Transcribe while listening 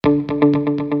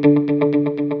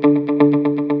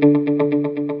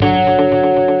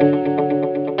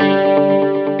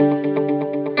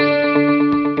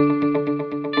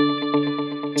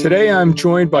Today, I'm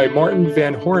joined by Maarten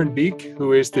van Horenbeeck,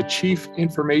 who is the Chief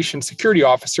Information Security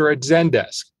Officer at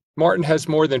Zendesk. Maarten has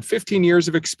more than 15 years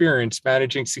of experience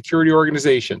managing security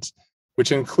organizations,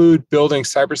 which include building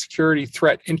cybersecurity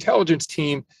threat intelligence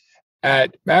team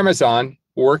at Amazon,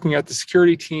 working at the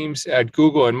security teams at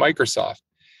Google and Microsoft.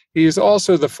 He is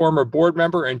also the former board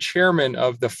member and chairman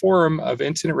of the Forum of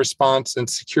Incident Response and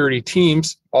Security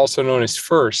Teams, also known as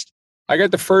FIRST. I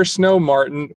got to first know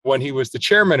Maarten when he was the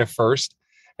chairman of FIRST,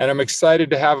 and I'm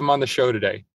excited to have him on the show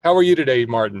today. How are you today,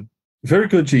 Maarten? Very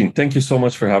good, Gene. Thank you so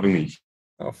much for having me.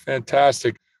 Oh,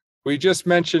 fantastic. We just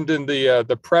mentioned in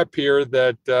the prep here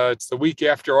that it's the week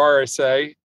after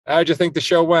RSA. How'd you think the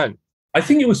show went? I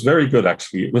think it was very good,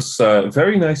 actually. It was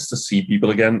very nice to see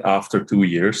people again after 2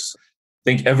 years.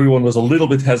 I think everyone was a little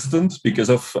bit hesitant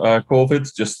because of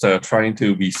COVID, just trying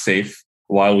to be safe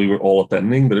while we were all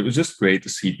attending. But it was just great to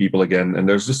see people again. And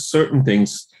there's just certain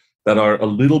things that are a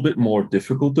little bit more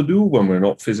difficult to do when we're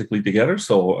not physically together.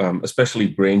 So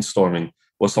especially brainstorming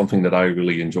was something that I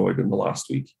really enjoyed in the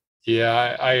last week.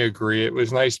 Yeah, I agree. It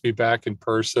was nice to be back in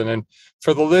person. And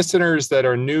for the listeners that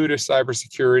are new to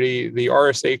cybersecurity, the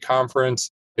RSA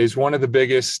conference is one of the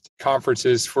biggest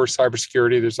conferences for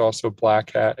cybersecurity. There's also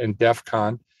Black Hat and DEF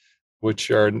CON,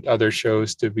 which are other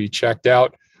shows to be checked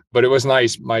out. But it was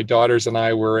nice. My daughters and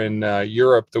I were in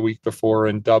Europe the week before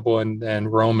in Dublin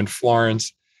and Rome and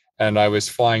Florence. And I was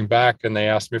flying back and they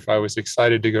asked me if I was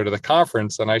excited to go to the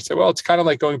conference. And I said, well, it's kind of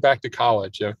like going back to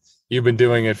college. You've been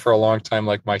doing it for a long time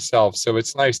like myself. So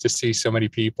it's nice to see so many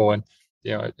people. And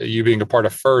you being a part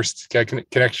of FIRST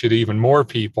connects you to even more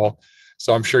people.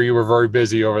 So I'm sure you were very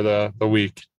busy over the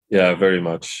week. Yeah, very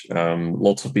much.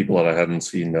 Lots of people that I hadn't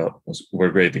seen that were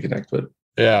great to connect with.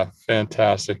 Yeah,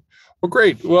 fantastic. Well,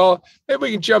 great. Well, maybe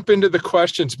we can jump into the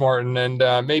questions, Maarten,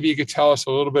 and maybe you could tell us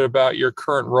a little bit about your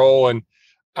current role. And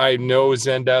I know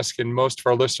Zendesk, and most of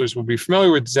our listeners will be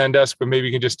familiar with Zendesk, but maybe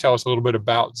you can just tell us a little bit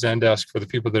about Zendesk for the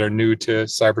people that are new to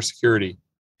cybersecurity.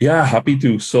 Yeah, happy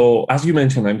to. So as you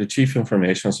mentioned, I'm the Chief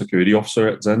Information Security Officer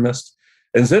at Zendesk.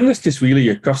 And Zendesk is really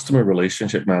a customer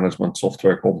relationship management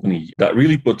software company that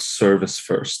really puts service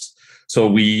first. So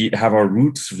we have our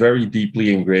roots very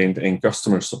deeply ingrained in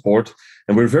customer support.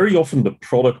 And we're very often the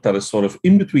product that is sort of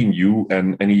in between you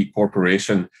and any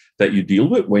corporation that you deal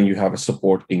with when you have a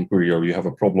support inquiry or you have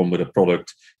a problem with a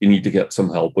product, you need to get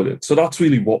some help with it. So that's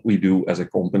really what we do as a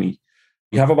company.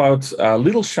 We have about a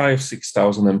little shy of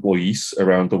 6,000 employees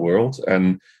around the world.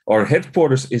 And our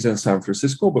headquarters is in San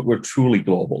Francisco, but we're truly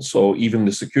global. So even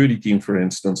the security team, for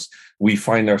instance, we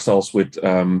find ourselves with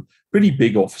pretty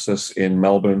big offices in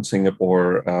Melbourne,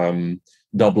 Singapore,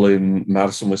 Dublin,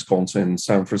 Madison, Wisconsin,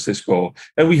 San Francisco.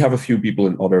 And we have a few people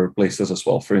in other places as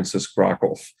well, for instance,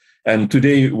 Krakow. And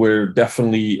today we're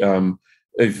definitely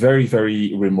a very,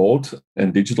 very remote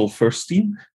and digital first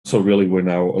team. So really, we're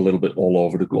now a little bit all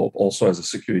over the globe, also as a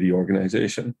security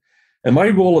organization. And my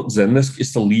role at Zendesk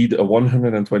is to lead a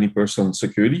 120-person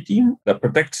security team that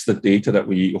protects the data that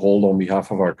we hold on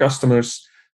behalf of our customers,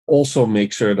 also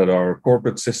make sure that our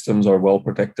corporate systems are well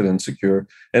protected and secure.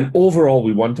 And overall,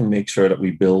 we want to make sure that we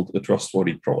build a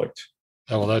trustworthy product.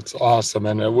 Oh, well, that's awesome.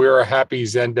 And we're a happy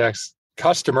Zendesk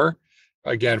customer.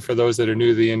 Again, for those that are new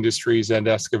to the industry,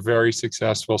 Zendesk, a very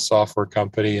successful software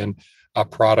company and a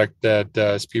product that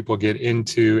as people get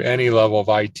into any level of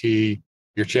IT,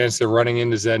 your chances of running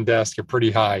into Zendesk are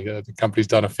pretty high. The company's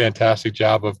done a fantastic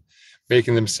job of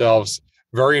making themselves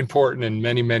very important in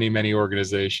many, many, many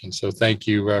organizations. So thank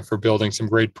you for building some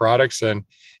great products, and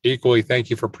equally, thank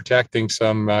you for protecting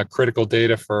some critical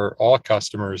data for all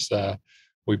customers.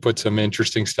 We put some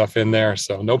interesting stuff in there.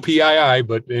 So no PII,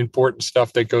 but important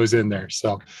stuff that goes in there.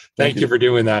 So thank you for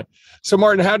doing that. So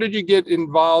Maarten, how did you get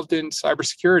involved in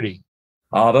cybersecurity?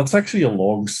 That's actually a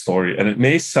long story, and it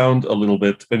may sound a little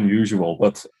bit unusual,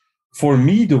 but for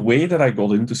me, the way that I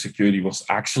got into security was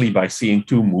actually by seeing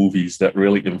two movies that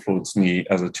really influenced me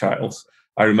as a child.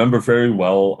 I remember very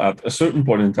well at a certain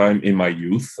point in time in my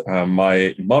youth,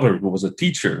 my mother, who was a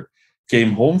teacher,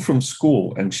 came home from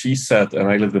school and she said, and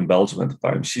I lived in Belgium at the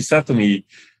time, she said to me,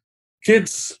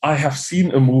 "Kids, I have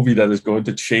seen a movie that is going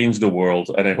to change the world,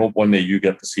 and I hope one day you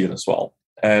get to see it as well."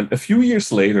 And a few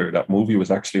years later, that movie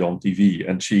was actually on TV,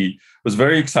 and she was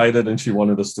very excited and she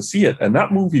wanted us to see it. And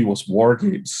that movie was War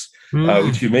Games,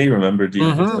 which you may remember, Dean.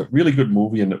 Mm-hmm. It's a really good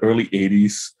movie in the early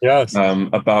 80s. Yes.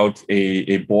 About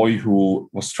a boy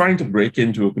who was trying to break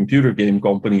into a computer game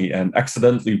company and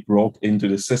accidentally broke into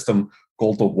the system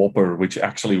called the Whopper, which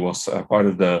actually was part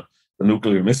of the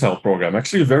nuclear missile program.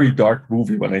 Actually, a very dark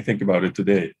movie when I think about it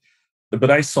today. But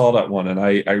I saw that one and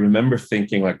I remember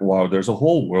thinking like, wow, there's a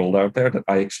whole world out there that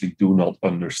I actually do not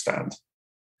understand.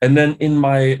 And then in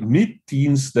my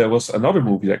mid-teens, there was another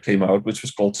movie that came out, which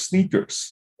was called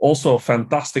Sneakers. Also a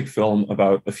fantastic film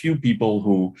about a few people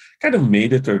who kind of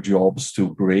made it their jobs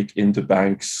to break into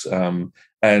banks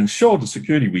and show the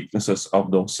security weaknesses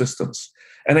of those systems.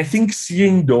 And I think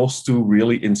seeing those two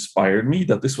really inspired me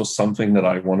that this was something that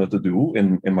I wanted to do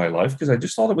in my life, because I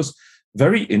just thought it was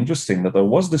very interesting that there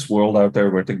was this world out there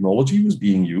where technology was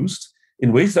being used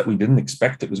in ways that we didn't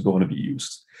expect it was going to be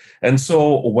used. And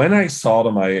so when I saw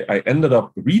them, I ended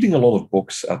up reading a lot of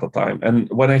books at the time. And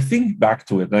when I think back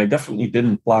to it, and I definitely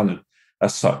didn't plan it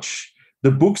as such,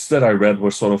 the books that I read were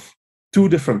sort of two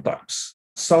different types.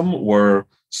 Some were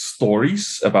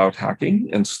stories about hacking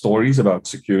and stories about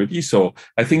security. So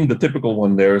I think the typical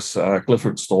one there's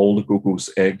Clifford Stoll, The Cuckoo's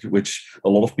Egg, which a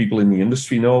lot of people in the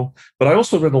industry know. But I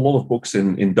also read a lot of books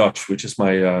in Dutch, which is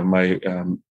my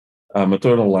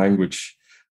maternal language,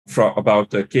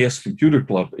 about the KS Computer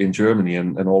Club in Germany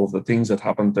and all of the things that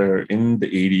happened there in the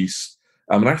 80s.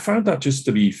 And I found that just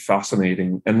to be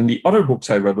fascinating. And then the other books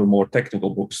I read were more technical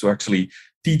books to actually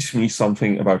teach me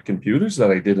something about computers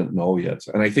that I didn't know yet.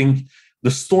 And I think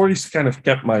the stories kind of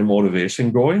kept my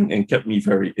motivation going and kept me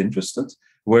very interested,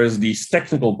 whereas these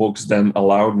technical books then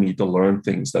allowed me to learn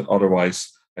things that otherwise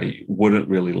I wouldn't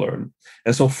really learn.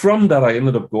 And so from that, I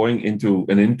ended up going into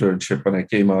an internship when I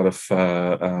came out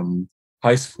of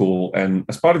high school. And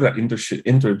as part of that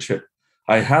internship,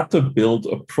 I had to build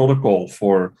a protocol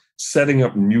for setting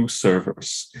up new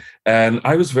servers. And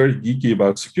I was very geeky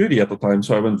about security at the time.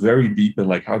 So I went very deep in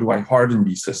like, how do I harden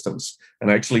these systems?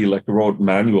 And I actually like wrote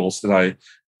manuals that I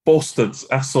posted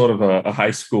as sort of a high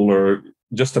schooler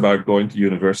just about going to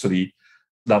university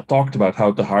that talked about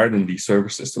how to harden these server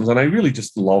systems. And I really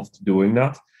just loved doing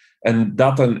that. And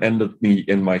that then ended me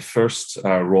in my first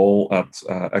role at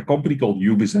a company called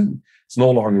Ubizen. It's no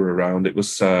longer around. It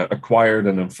was acquired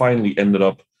and then finally ended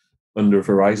up under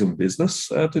Verizon Business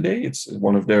today. It's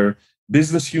one of their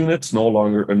business units, no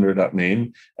longer under that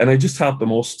name. And I just had the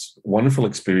most wonderful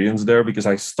experience there because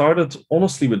I started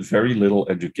honestly with very little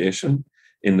education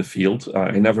in the field.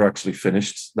 I never actually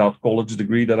finished that college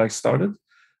degree that I started.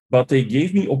 But they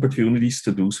gave me opportunities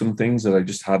to do some things that I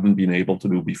just hadn't been able to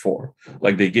do before.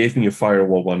 Like they gave me a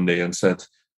firewall one day and said,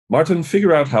 Maarten,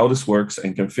 figure out how this works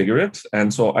and configure it.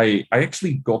 And so I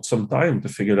actually got some time to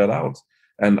figure that out.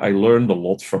 And I learned a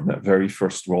lot from that very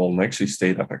first role and actually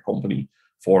stayed at that company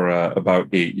for about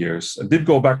 8 years. I did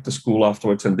go back to school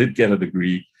afterwards and did get a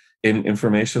degree in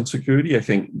information security. I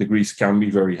think degrees can be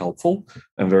very helpful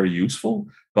and very useful.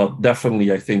 But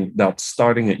definitely, I think that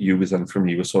starting at Ubizen for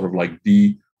me was sort of like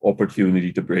the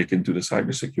opportunity to break into the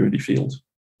cybersecurity field.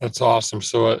 That's awesome.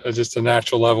 So just a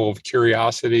natural level of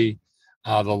curiosity,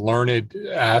 the learned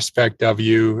aspect of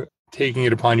you, taking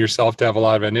it upon yourself to have a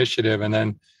lot of initiative. And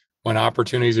then when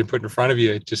opportunities are put in front of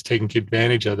you, just taking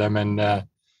advantage of them and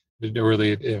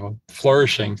really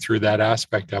flourishing through that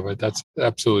aspect of it. That's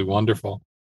absolutely wonderful.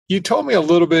 You told me a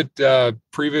little bit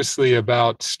previously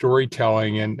about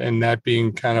storytelling and that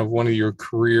being kind of one of your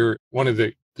career, one of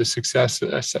the success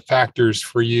factors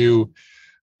for you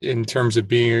in terms of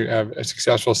being a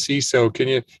successful CISO. Can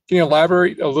you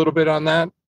elaborate a little bit on that?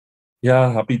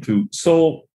 Yeah, happy to.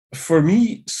 So for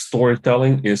me,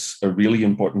 storytelling is a really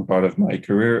important part of my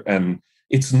career. And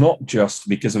it's not just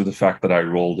because of the fact that I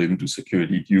rolled into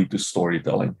security due to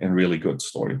storytelling and really good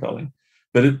storytelling,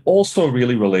 but it also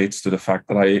really relates to the fact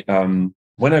that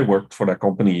when I worked for that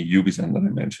company, Ubizen, that I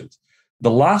mentioned,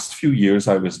 the last few years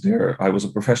I was there, I was a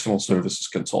professional services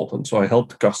consultant. So I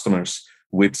helped customers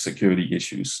with security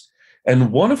issues.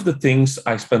 And one of the things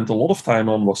I spent a lot of time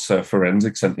on was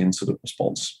forensics and incident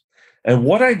response. And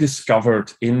what I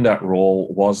discovered in that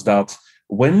role was that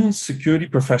when security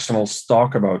professionals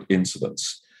talk about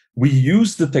incidents, we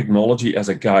use the technology as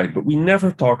a guide, but we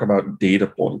never talk about data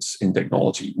points in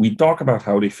technology. We talk about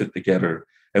how they fit together,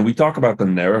 and we talk about the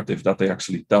narrative that they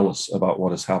actually tell us about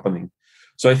what is happening.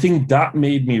 So I think that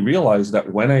made me realize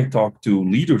that when I talk to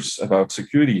leaders about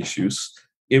security issues,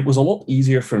 it was a lot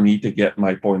easier for me to get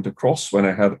my point across when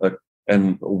I had a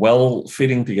well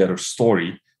fitting together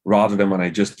story rather than when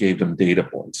I just gave them data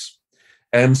points.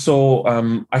 And so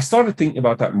I started thinking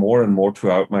about that more and more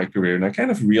throughout my career. And I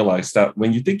kind of realized that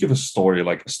when you think of a story,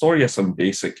 like a story has some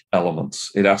basic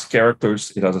elements. It has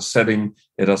characters, it has a setting,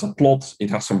 it has a plot, it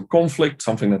has some conflict,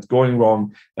 something that's going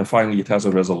wrong, and finally it has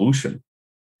a resolution.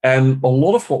 And a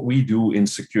lot of what we do in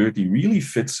security really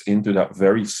fits into that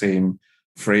very same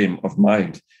frame of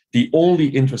mind. The only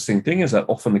interesting thing is that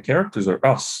often the characters are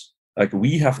us. Like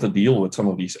we have to deal with some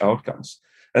of these outcomes.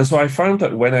 And so I found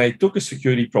that when I took a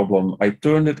security problem, I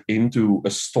turned it into a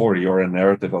story or a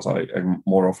narrative, as I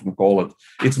more often call it.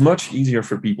 It's much easier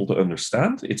for people to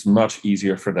understand. It's much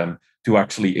easier for them to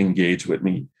actually engage with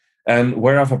me. And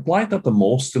where I've applied that the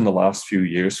most in the last few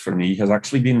years for me has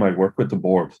actually been my work with the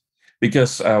board.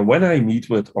 Because when I meet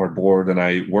with our board and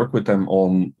I work with them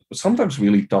on sometimes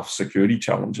really tough security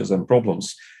challenges and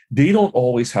problems, they don't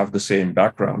always have the same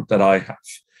background that I have.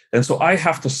 And so I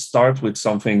have to start with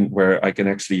something where I can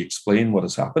actually explain what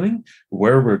is happening,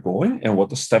 where we're going, and what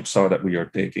the steps are that we are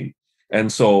taking.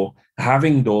 And so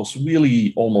having those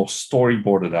really almost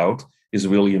storyboarded out is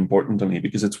really important to me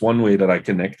because it's one way that I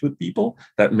connect with people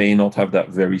that may not have that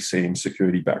very same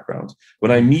security background.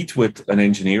 When I meet with an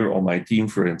engineer on my team,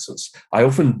 for instance, I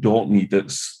often don't need to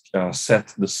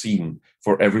set the scene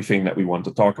for everything that we want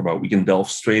to talk about. We can delve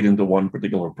straight into one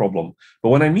particular problem. But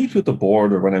when I meet with the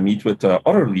board or when I meet with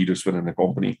other leaders within the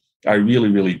company, I really,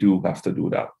 really do have to do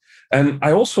that. And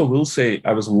I also will say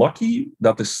I was lucky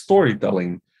that the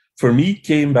storytelling for me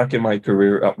came back in my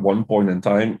career at one point in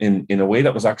time in a way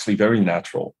that was actually very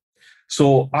natural.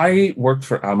 So I worked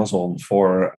for Amazon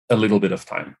for a little bit of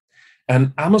time.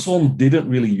 And Amazon didn't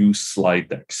really use slide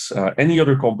decks. Any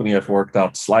other company I've worked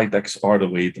at, slide decks are the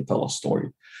way to tell a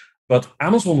story. But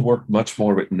Amazon worked much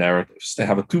more with narratives. They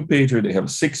have a 2-pager, they have a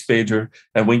 6-pager.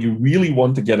 And when you really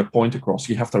want to get a point across,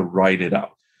 you have to write it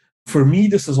out. For me,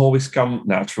 this has always come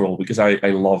natural because I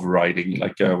love writing.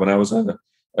 Like when I was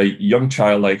a young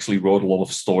child, I actually wrote a lot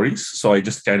of stories. So I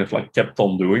just kind of like kept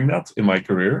on doing that in my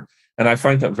career. And I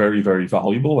find that very, very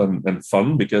valuable and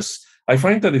fun because I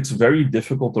find that it's very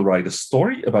difficult to write a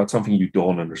story about something you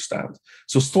don't understand.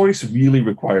 So stories really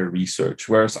require research,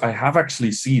 whereas I have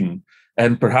actually seen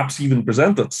and perhaps even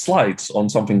presented slides on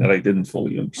something that I didn't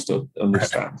fully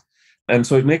understand. And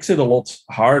so it makes it a lot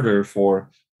harder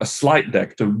for a slide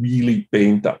deck to really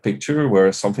paint that picture,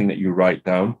 whereas something that you write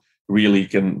down really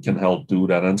can help do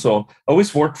that. And so I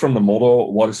always work from the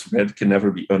motto, what is read can never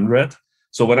be unread.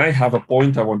 So when I have a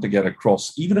point I want to get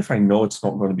across, even if I know it's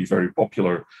not going to be very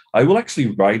popular, I will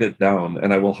actually write it down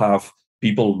and I will have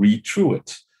people read through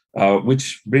it,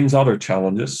 which brings other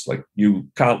challenges. Like you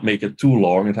can't make it too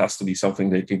long. It has to be something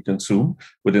they can consume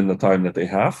within the time that they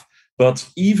have. But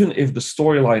even if the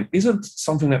storyline isn't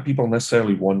something that people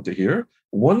necessarily want to hear,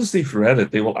 once they've read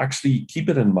it, they will actually keep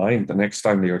it in mind the next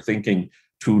time they are thinking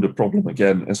through the problem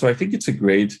again. And so I think it's a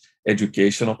great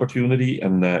education opportunity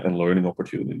and learning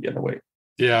opportunity in a way.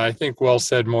 Yeah, I think well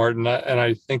said, Maarten. And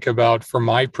I think about, from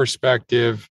my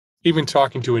perspective, even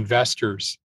talking to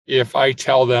investors, if I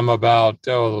tell them about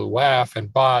the WAF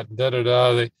and bot,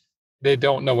 they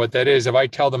don't know what that is. If I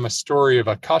tell them a story of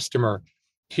a customer,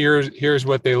 here's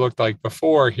what they looked like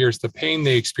before, here's the pain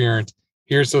they experienced,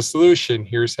 here's the solution,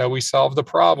 here's how we solve the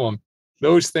problem.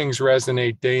 Those things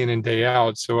resonate day in and day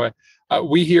out. So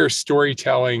we hear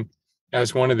storytelling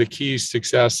as one of the keys to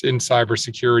success in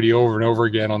cybersecurity over and over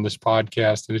again on this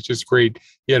podcast. And it's just great.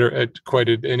 You had quite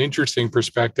an interesting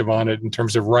perspective on it in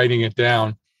terms of writing it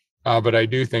down. But I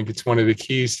do think it's one of the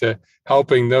keys to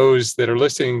helping those that are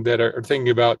listening, that are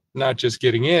thinking about not just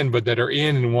getting in, but that are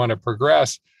in and want to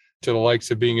progress to the likes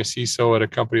of being a CISO at a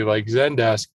company like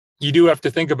Zendesk. You do have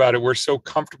to think about it. We're so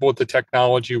comfortable with the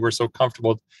technology. We're so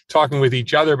comfortable talking with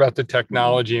each other about the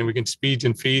technology, and we can speeds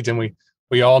and feeds, and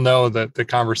we all know that the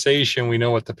conversation, we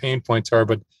know what the pain points are,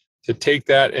 but to take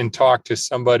that and talk to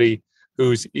somebody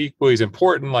who's equally as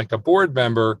important, like a board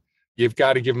member, you've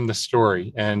got to give them the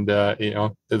story and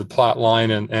the plot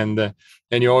line, and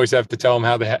you always have to tell them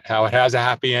how it has a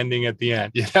happy ending at the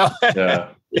end. Yeah.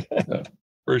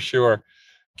 For sure.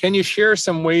 Can you share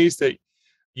some ways that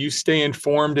you stay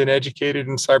informed and educated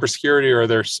in cybersecurity? Or are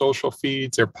there social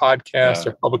feeds or podcasts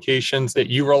or publications that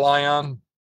you rely on?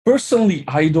 Personally,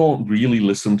 I don't really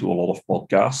listen to a lot of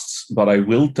podcasts, but I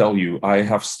will tell you, I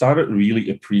have started really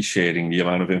appreciating the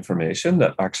amount of information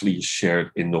that actually is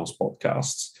shared in those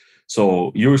podcasts.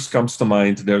 So yours comes to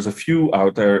mind. There's a few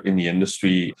out there in the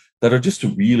industry that are just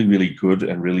really, really good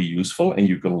and really useful, and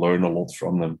you can learn a lot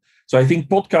from them. So I think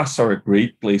podcasts are a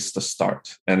great place to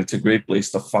start, and it's a great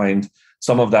place to find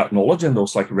some of that knowledge and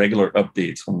those like regular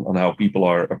updates on how people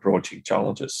are approaching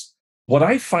challenges. What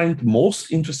I find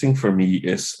most interesting for me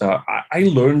is I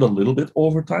learned a little bit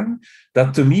over time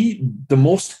that to me, the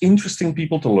most interesting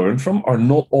people to learn from are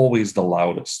not always the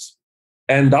loudest.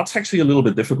 And that's actually a little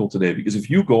bit difficult today because if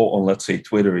you go on, let's say,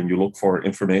 Twitter and you look for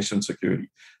information security,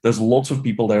 there's lots of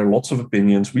people there, lots of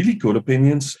opinions, really good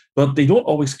opinions, but they don't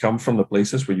always come from the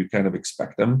places where you kind of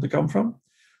expect them to come from.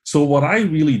 So what I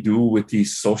really do with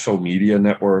these social media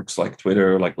networks like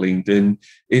Twitter, like LinkedIn,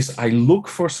 is I look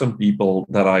for some people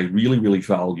that I really, really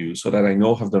value so that I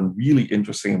know have done really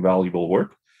interesting and valuable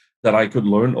work. that I could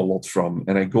learn a lot from.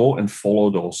 And I go and follow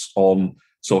those on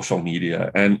social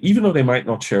media. And even though they might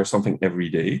not share something every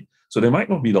day, so they might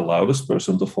not be the loudest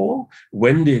person to follow,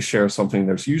 when they share something,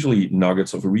 there's usually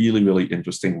nuggets of really, really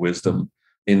interesting wisdom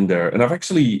in there. And I've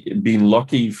actually been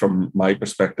lucky from my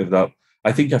perspective that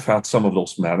I think I've had some of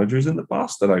those managers in the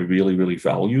past that I really, really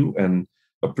value and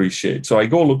appreciate. So I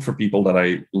go look for people that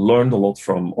I learned a lot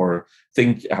from or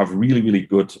think have really, really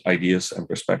good ideas and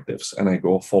perspectives, and I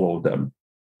go follow them.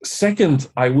 Second,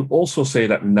 I would also say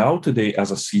that now today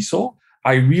as a CISO,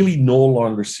 I really no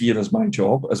longer see it as my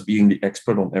job as being the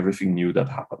expert on everything new that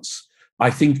happens.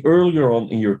 I think earlier on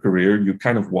in your career, you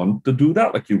kind of want to do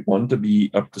that, like you want to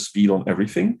be up to speed on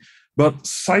everything. But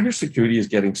cybersecurity is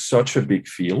getting such a big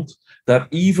field that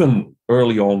even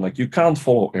early on, like you can't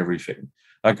follow everything.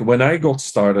 Like when I got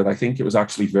started, I think it was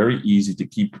actually very easy to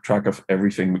keep track of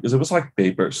everything because it was like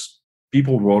papers.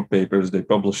 People wrote papers, they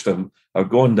published them. I would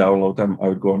go and download them, I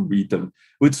would go and read them.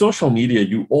 With social media,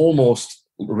 you almost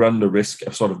run the risk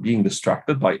of sort of being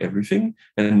distracted by everything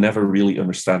and never really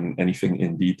understanding anything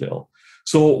in detail.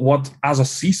 So what, as a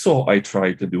CISO, I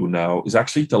try to do now is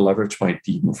actually to leverage my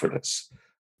team for this.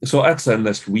 So at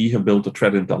Zendesk, we have built a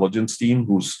threat intelligence team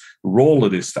whose role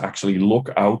it is to actually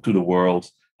look out to the world,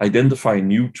 identify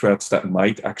new threats that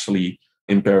might actually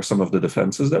impair some of the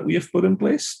defenses that we have put in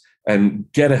place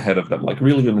and get ahead of them, like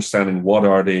really understanding what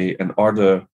are they and are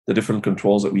the different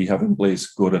controls that we have in place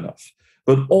good enough.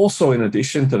 But also, in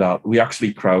addition to that, we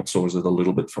actually crowdsource it a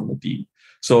little bit from the team.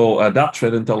 So that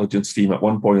threat intelligence team at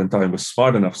one point in time was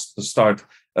smart enough to start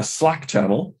a Slack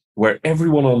channel where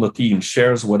everyone on the team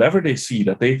shares whatever they see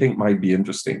that they think might be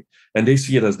interesting. And they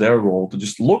see it as their role to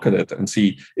just look at it and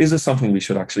see, is this something we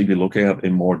should actually be looking at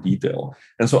in more detail?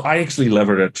 And so I actually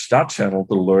leverage that channel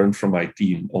to learn from my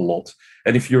team a lot.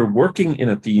 And if you're working in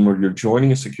a team or you're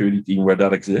joining a security team where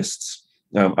that exists,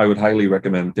 I would highly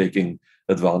recommend taking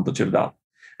advantage of that.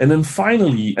 And then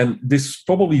finally, and this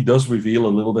probably does reveal a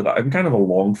little bit, I'm kind of a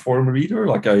long form reader.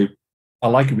 Like I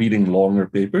like reading longer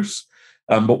papers.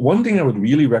 But one thing I would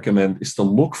really recommend is to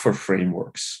look for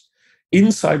frameworks. In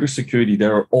cybersecurity,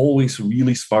 there are always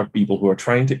really smart people who are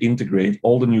trying to integrate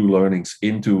all the new learnings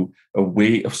into a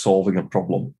way of solving a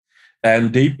problem.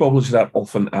 And they publish that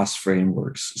often as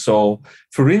frameworks. So,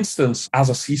 for instance, as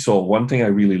a CISO, one thing I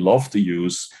really love to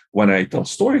use when I tell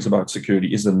stories about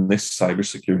security is the NIST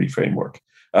cybersecurity framework,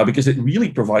 because it really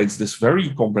provides this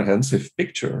very comprehensive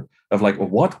picture of like,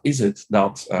 what is it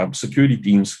that security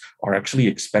teams are actually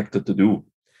expected to do?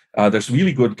 There's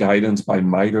really good guidance by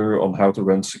MITRE on how to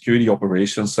run security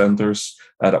operations centers.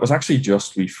 That was actually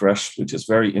just refreshed, which is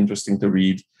very interesting to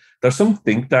read. There's some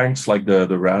think tanks like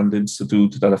the RAND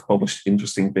Institute that have published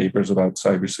interesting papers about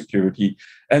cybersecurity.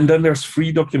 And then there's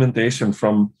free documentation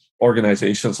from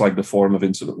organizations like the Forum of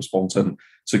Incident Response and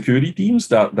Security Teams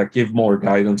that give more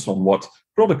guidance on what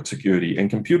product security and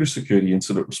computer security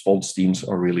incident response teams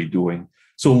are really doing.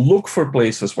 So look for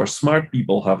places where smart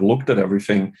people have looked at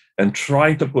everything and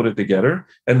try to put it together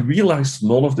and realize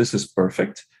none of this is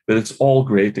perfect, but it's all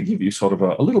great to give you sort of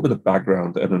a little bit of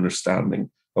background and understanding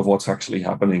of what's actually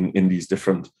happening in these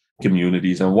different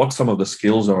communities and what some of the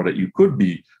skills are that you could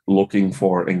be looking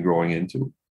for and growing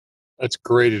into. That's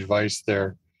great advice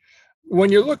there. When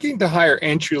you're looking to hire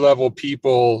entry-level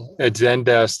people at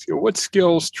Zendesk, what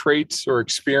skills, traits, or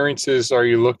experiences are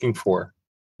you looking for?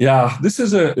 Yeah, this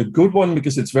is a good one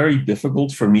because it's very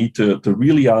difficult for me to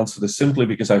really answer this simply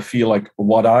because I feel like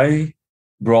what I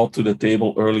brought to the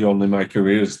table early on in my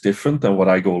career is different than what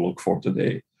I go look for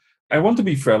today. I want to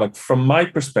be fair, like from my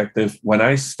perspective, when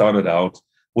I started out,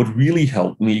 what really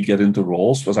helped me get into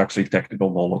roles was actually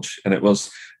technical knowledge. And it was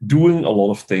doing a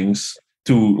lot of things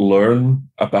to learn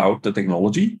about the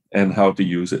technology and how to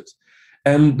use it.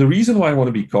 And the reason why I want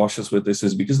to be cautious with this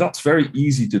is because that's very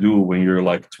easy to do when you're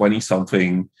like 20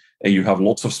 something and you have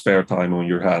lots of spare time on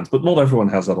your hands, but not everyone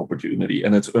has that opportunity.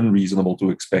 And it's unreasonable to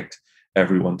expect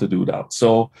everyone to do that.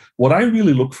 So what I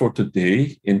really look for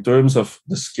today in terms of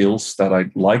the skills that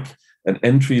I'd like an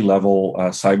entry-level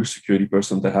cybersecurity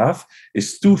person to have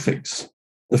is two things.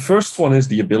 The first one is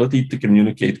the ability to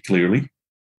communicate clearly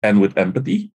and with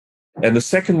empathy. And the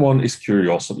second one is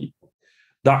curiosity.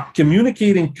 That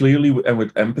communicating clearly and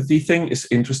with empathy thing is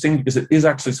interesting because it is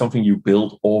actually something you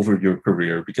build over your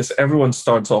career, because everyone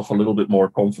starts off a little bit more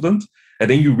confident and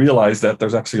then you realize that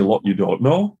there's actually a lot you don't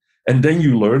know. And then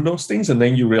you learn those things and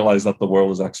then you realize that the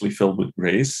world is actually filled with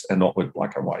grays and not with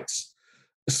black and whites.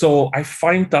 So I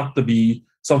find that to be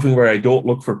something where I don't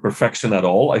look for perfection at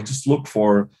all. I just look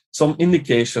for some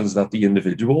indications that the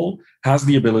individual has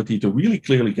the ability to really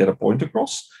clearly get a point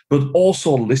across, but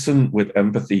also listen with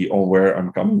empathy on where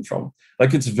I'm coming from.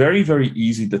 Like, it's very, very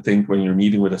easy to think when you're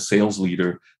meeting with a sales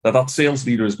leader that sales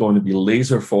leader is going to be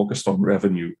laser focused on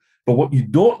revenue. But what you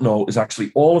don't know is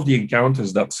actually all of the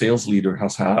encounters that sales leader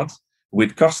has had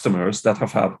with customers that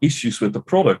have had issues with the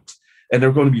product. And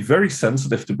they're going to be very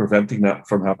sensitive to preventing that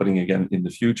from happening again in the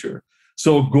future.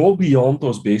 So go beyond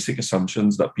those basic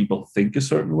assumptions that people think a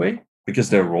certain way because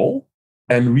their role,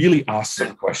 and really ask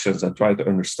some questions and try to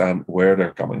understand where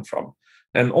they're coming from.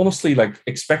 And honestly, like,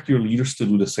 expect your leaders to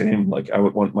do the same. Like, I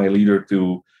would want my leader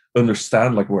to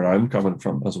understand like where I'm coming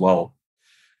from as well.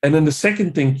 And then the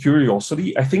second thing,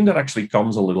 curiosity, I think that actually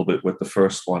comes a little bit with the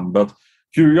first one, but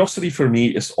curiosity for me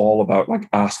is all about like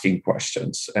asking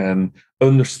questions and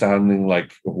understanding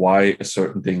like why a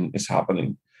certain thing is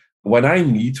happening. When I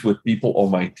meet with people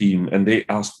on my team and they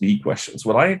ask me questions,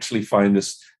 what I actually find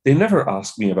is they never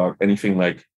ask me about anything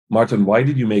like, Maarten, why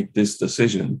did you make this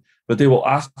decision? But they will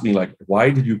ask me like, why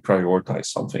did you prioritize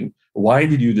something? Why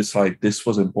did you decide this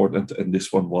was important and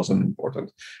this one wasn't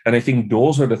important? And I think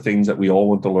those are the things that we all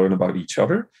want to learn about each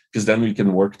other, because then we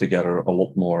can work together a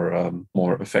lot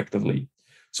more effectively.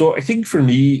 So I think for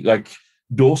me, like,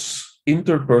 those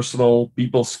interpersonal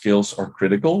people skills are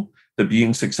critical to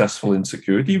being successful in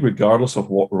security, regardless of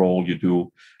what role you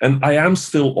do. And I am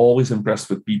still always impressed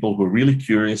with people who are really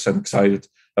curious and excited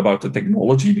about the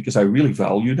technology, because I really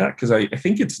value that, because I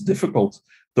think it's difficult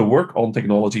to work on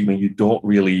technology when you don't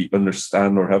really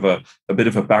understand or have a bit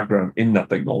of a background in that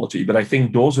technology. But I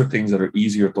think those are things that are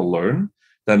easier to learn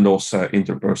than those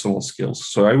interpersonal skills.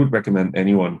 So I would recommend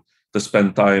anyone to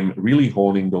spend time really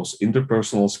honing those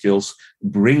interpersonal skills,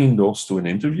 bringing those to an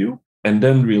interview, and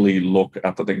then really look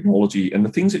at the technology and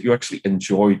the things that you actually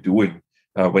enjoy doing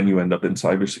when you end up in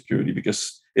cybersecurity.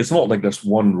 Because it's not like there's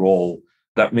one role.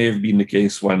 That may have been the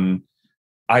case when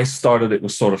I started. It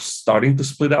was sort of starting to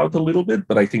split out a little bit,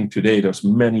 but I think today there's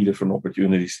many different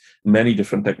opportunities, many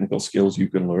different technical skills you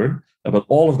can learn, but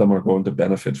all of them are going to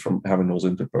benefit from having those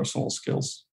interpersonal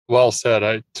skills. Well said.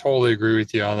 I totally agree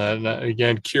with you on that. And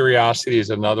again, curiosity is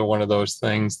another one of those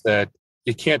things that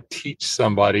you can't teach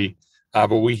somebody, but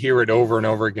we hear it over and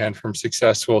over again from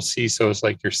successful CISOs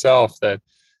like yourself that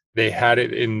they had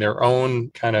it in their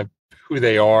own kind of who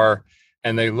they are,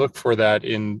 and they look for that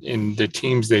in the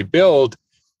teams they build,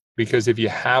 because if you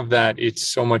have that, it's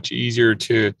so much easier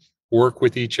to work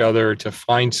with each other, to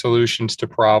find solutions to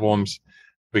problems,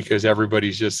 because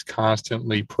everybody's just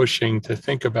constantly pushing to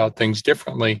think about things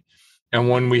differently. And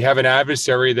when we have an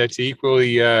adversary that's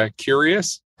equally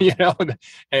curious,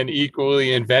 and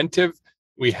equally inventive,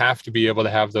 we have to be able to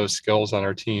have those skills on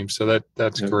our team. So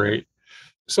that's great.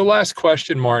 So last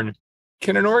question, Maarten.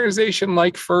 Can an organization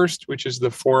like FIRST, which is the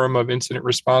Forum of Incident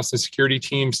Response and Security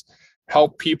Teams,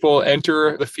 help people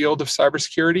enter the field of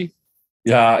cybersecurity?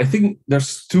 Yeah, I think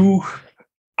there's two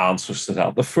answers to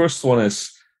that. The first one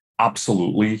is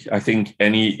absolutely. I think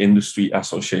any industry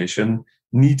association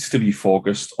needs to be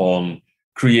focused on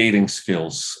creating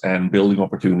skills and building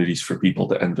opportunities for people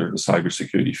to enter the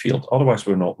cybersecurity field. Otherwise,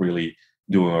 we're not really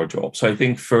doing our job. So I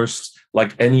think FIRST,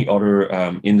 like any other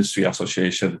industry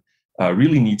association,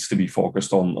 really needs to be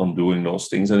focused on doing those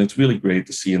things. And it's really great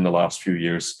to see in the last few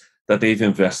years that they've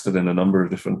invested in a number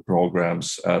of different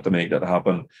programs to make that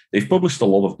happen. They've published a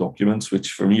lot of documents,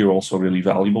 which for me are also really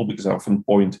valuable, because I often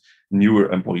point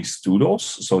newer employees to those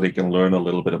so they can learn a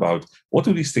little bit about what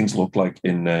do these things look like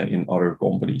in other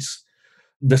companies.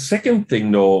 The second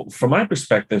thing, though, from my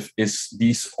perspective, is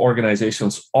these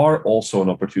organizations are also an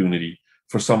opportunity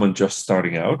for someone just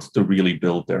starting out to really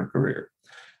build their career.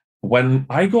 When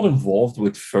I got involved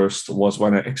with FIRST was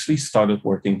when I actually started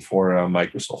working for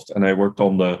Microsoft, and I worked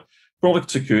on the product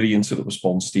security incident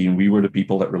response team. We were the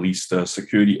people that released the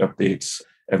security updates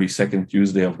every second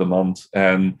Tuesday of the month.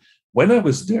 And when I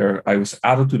was there, I was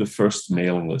added to the FIRST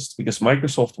mailing list because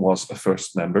Microsoft was a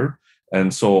FIRST member.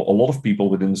 And so a lot of people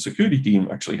within the security team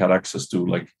actually had access to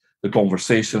like the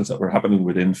conversations that were happening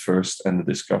within FIRST and the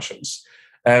discussions.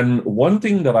 And one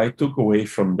thing that I took away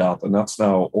from that, and that's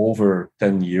now over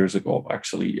 10 years ago,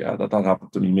 actually, that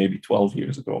happened to me maybe 12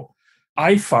 years ago,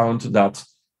 I found that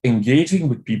engaging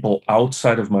with people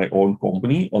outside of my own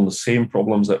company on the same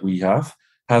problems that we have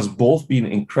has both been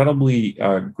incredibly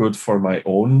good for my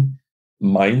own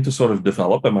mind to sort of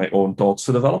develop and my own thoughts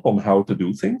to develop on how to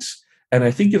do things. And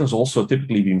I think it has also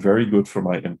typically been very good for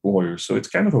my employer. So it's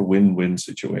kind of a win-win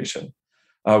situation.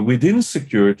 Within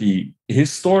security,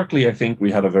 historically, I think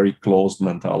we had a very closed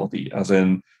mentality, as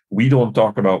in, we don't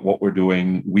talk about what we're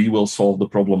doing. We will solve the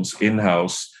problems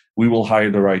in-house. we will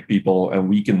hire the right people and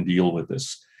we can deal with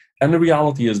this. And the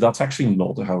reality is that's actually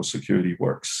not how security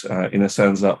works, in a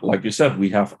sense that, like you said, we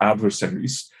have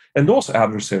adversaries, and those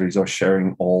adversaries are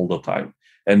sharing all the time.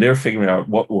 And they're figuring out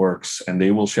what works, and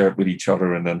they will share it with each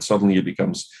other, and then suddenly it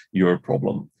becomes your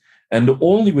problem. And the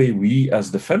only way we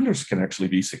as defenders can actually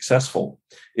be successful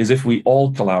is if we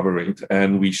all collaborate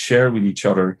and we share with each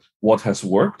other what has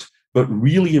worked, but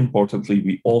really importantly,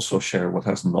 we also share what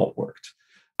has not worked.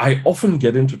 I often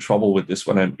get into trouble with this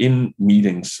when I'm in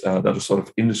meetings that are sort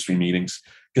of industry meetings,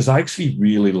 because I actually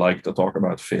really like to talk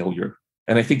about failure.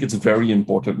 And I think it's very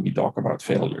important we talk about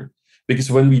failure,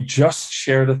 because when we just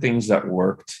share the things that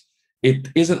worked, it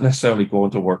isn't necessarily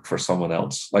going to work for someone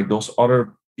else. Like those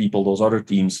other people, those other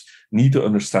teams need to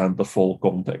understand the full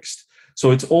context.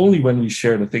 So it's only when we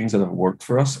share the things that have worked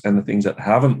for us and the things that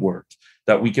haven't worked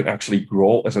that we can actually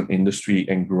grow as an industry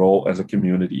and grow as a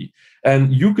community.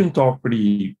 And you can talk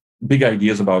pretty big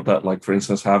ideas about that, like, for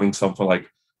instance, having something like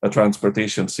a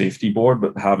transportation safety board,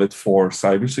 but have it for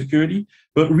cybersecurity.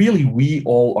 But really, we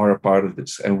all are a part of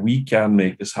this, and we can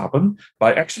make this happen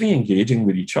by actually engaging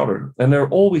with each other. And there are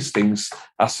always things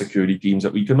as security teams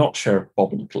that we cannot share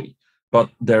publicly, but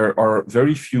there are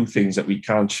very few things that we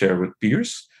can't share with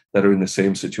peers that are in the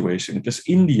same situation. Because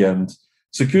in the end,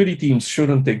 security teams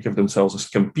shouldn't think of themselves as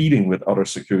competing with other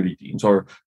security teams, or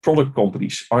product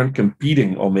companies aren't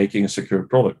competing on making a secure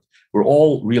product. We're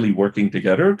all really working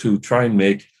together to try and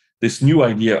make this new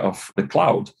idea of the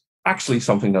cloud actually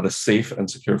something that is safe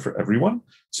and secure for everyone,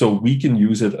 so we can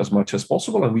use it as much as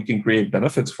possible and we can create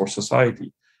benefits for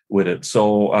society with it.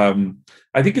 So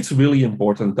I think it's really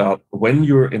important that when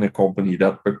you're in a company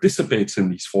that participates in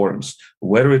these forums,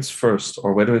 whether it's FIRST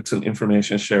or whether it's an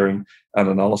information sharing and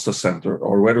analysis center,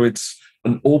 or whether it's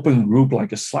an open group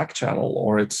like a Slack channel,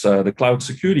 or it's the Cloud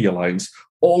Security Alliance,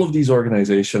 all of these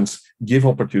organizations give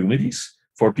opportunities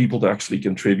for people to actually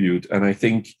contribute. And I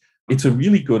think it's a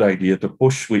really good idea to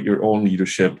push with your own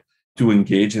leadership to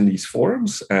engage in these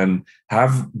forums and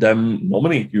have them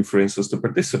nominate you, for instance, to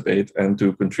participate and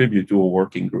to contribute to a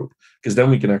working group, because then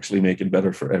we can actually make it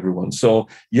better for everyone. So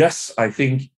yes, I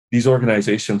think these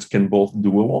organizations can both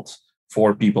do a lot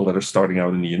for people that are starting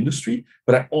out in the industry,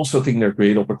 but I also think they're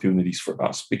great opportunities for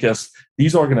us, because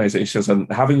these organizations, and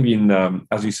having been,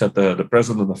 as you said, the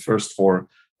president of FIRST for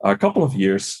a couple of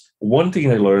years, one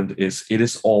thing I learned is it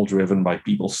is all driven by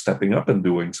people stepping up and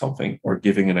doing something or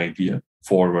giving an idea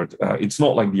forward. It's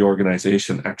not like the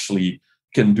organization actually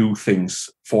can do things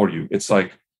for you. It's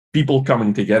like people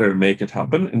coming together make it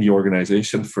happen. And the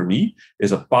organization, for me,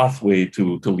 is a pathway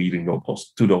to leading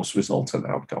to those results and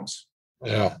outcomes.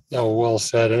 Yeah, no, well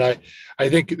said. And I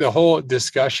think the whole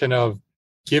discussion of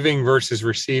giving versus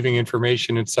receiving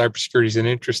information in cybersecurity is an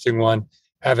interesting one,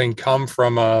 having come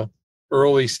from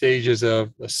early stages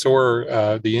of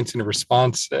SOAR, the incident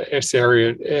response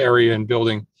area and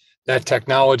building that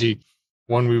technology.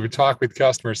 When we would talk with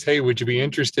customers, hey, would you be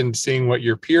interested in seeing what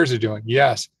your peers are doing?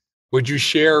 Yes. Would you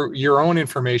share your own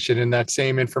information in that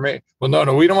same information? Well,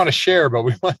 no, we don't want to share, but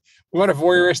we want to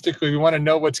voyeuristically, we want to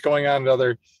know what's going on in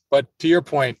other. But to your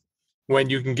point, when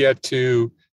you can get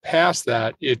to past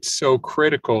that, it's so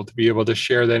critical to be able to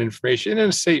share that information.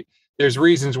 And say there's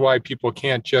reasons why people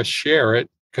can't just share it,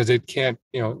 because it can't,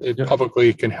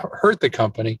 publicly can hurt the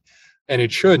company, and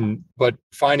it shouldn't. But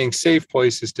finding safe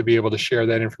places to be able to share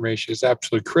that information is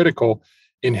absolutely critical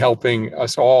in helping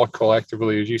us all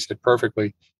collectively, as you said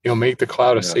perfectly, make the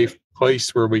cloud a safe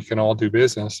place where we can all do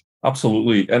business.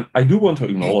 Absolutely. And I do want to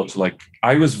acknowledge,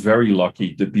 I was very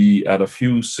lucky to be at a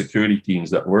few security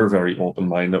teams that were very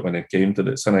open-minded when it came to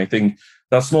this. And I think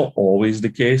that's not always the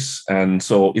case. And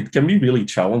so it can be really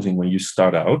challenging when you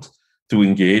start out to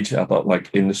engage at that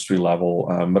industry level.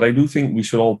 But I do think we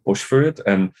should all push for it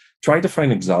and try to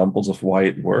find examples of why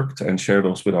it worked and share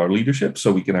those with our leadership,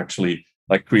 so we can actually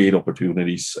create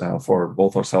opportunities for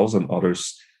both ourselves and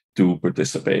others to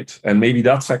participate. And maybe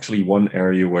that's actually one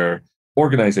area where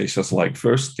organizations like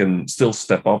FIRST can still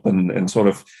step up and sort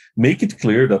of make it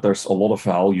clear that there's a lot of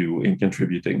value in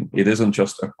contributing. It isn't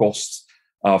just a cost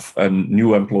of a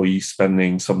new employee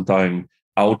spending some time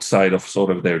outside of sort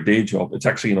of their day job. It's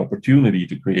actually an opportunity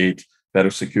to create better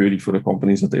security for the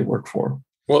companies that they work for.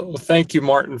 Well, thank you,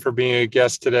 Maarten, for being a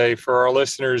guest today. For our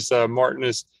listeners, Maarten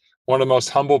is one of the most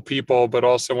humble people, but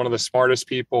also one of the smartest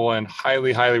people and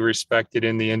highly, highly respected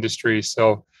in the industry.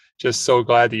 So just so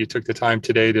glad that you took the time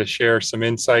today to share some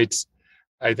insights.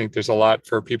 I think there's a lot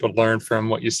for people to learn from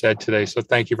what you said today. So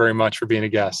thank you very much for being a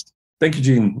guest. Thank you,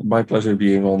 Gene. My pleasure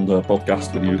being on the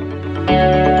podcast with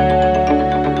you.